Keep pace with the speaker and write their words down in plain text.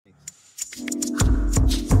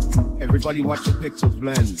Everybody watch the pixels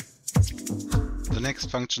blend. The next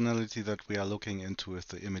functionality that we are looking into is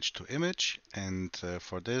the image-to-image, and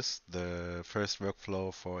for this, the first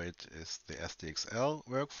workflow for it is the sdxl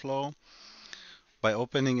workflow. By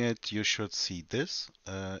opening it, you should see this.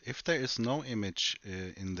 If there is no image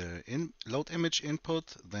in the load image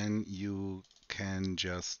input, then you can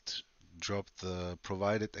just drop the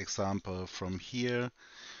provided example from here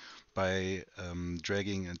by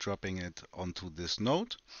dragging and dropping it onto this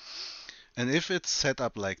node. And if it's set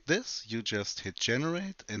up like this, you just hit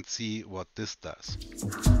generate and see what this does.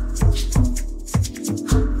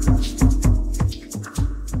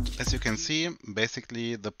 As you can see,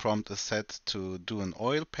 basically the prompt is set to do an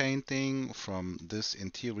oil painting from this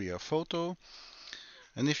interior photo.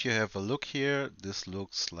 And if you have a look here, this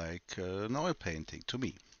looks like an oil painting to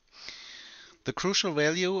me. The crucial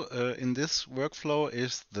value in this workflow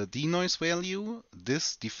is the denoise value.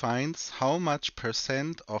 This defines how much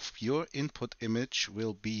 % of your input image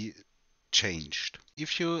will be changed.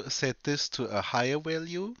 If you set this to a higher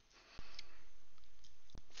value,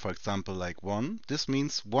 for example like 1, this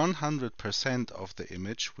means 100% of the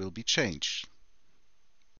image will be changed.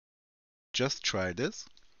 Just try this.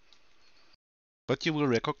 But you will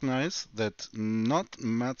recognize that not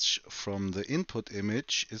much from the input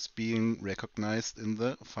image is being recognized in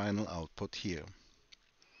the final output here.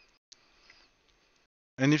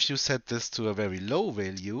 And if you set this to a very low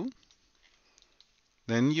value,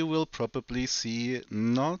 then you will probably see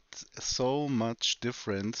not so much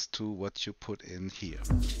difference to what you put in here.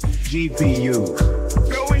 GPU.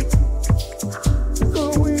 Going.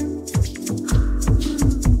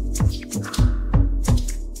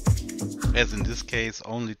 As in this case,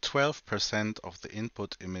 only 12% of the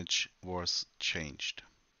input image was changed.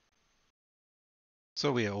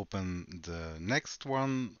 So we open the next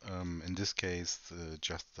one, in this case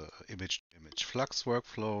just the image-to-image flux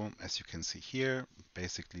workflow. As you can see here,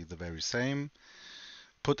 basically the very same.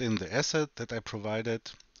 Put in the asset that I provided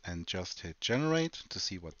and just hit generate to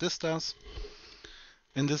see what this does.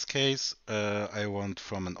 In this case, I want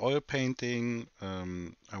from an oil painting,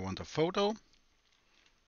 I want a photo.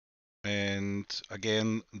 And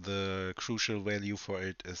again, the crucial value for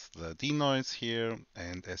it is the denoise here.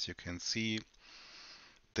 And as you can see,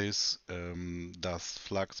 this does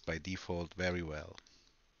flux by default very well.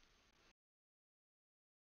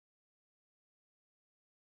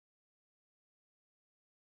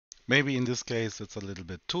 Maybe in this case it's a little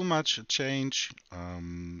bit too much change.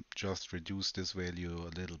 Just reduce this value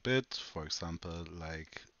a little bit, for example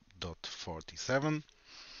like 0.47.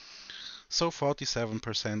 So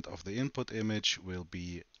 47% of the input image will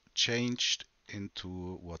be changed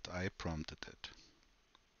into what I prompted it.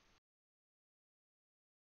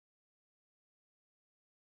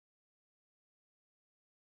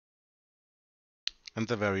 And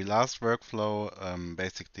the very last workflow,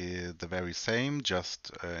 basically the very same,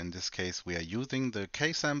 just in this case we are using the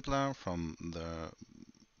K-sampler from the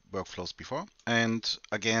workflows before. And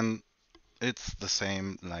again, it's the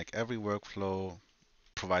same like every workflow.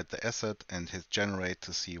 Provide the asset and hit generate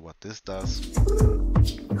to see what this does.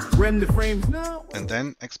 Render frames now. And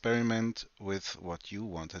then experiment with what you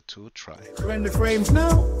wanted to try. Render frames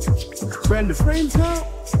now. Render frames now.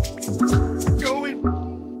 Going.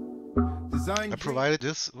 I provided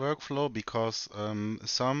this workflow because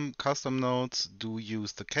some custom nodes do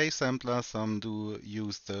use the K-sampler, some do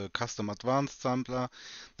use the custom advanced sampler.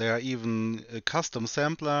 There are even a custom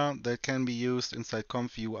sampler that can be used inside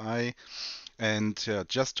Comfyui. And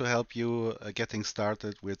just to help you getting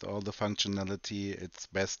started with all the functionality, it's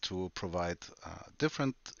best to provide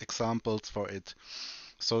different examples for it,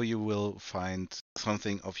 so you will find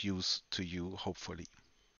something of use to you, hopefully.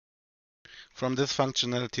 From this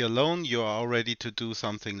functionality alone, you are all ready to do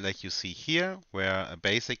something like you see here, where a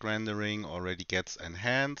basic rendering already gets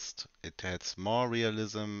enhanced. It adds more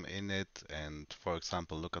realism in it, and for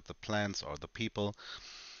example, look at the plants or the people.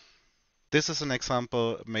 This is an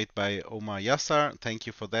example made by Omar Yassar. Thank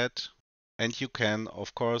you for that. And you can,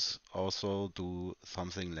 of course, also do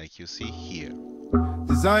something like you see here.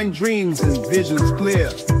 Design dreams and visions clear.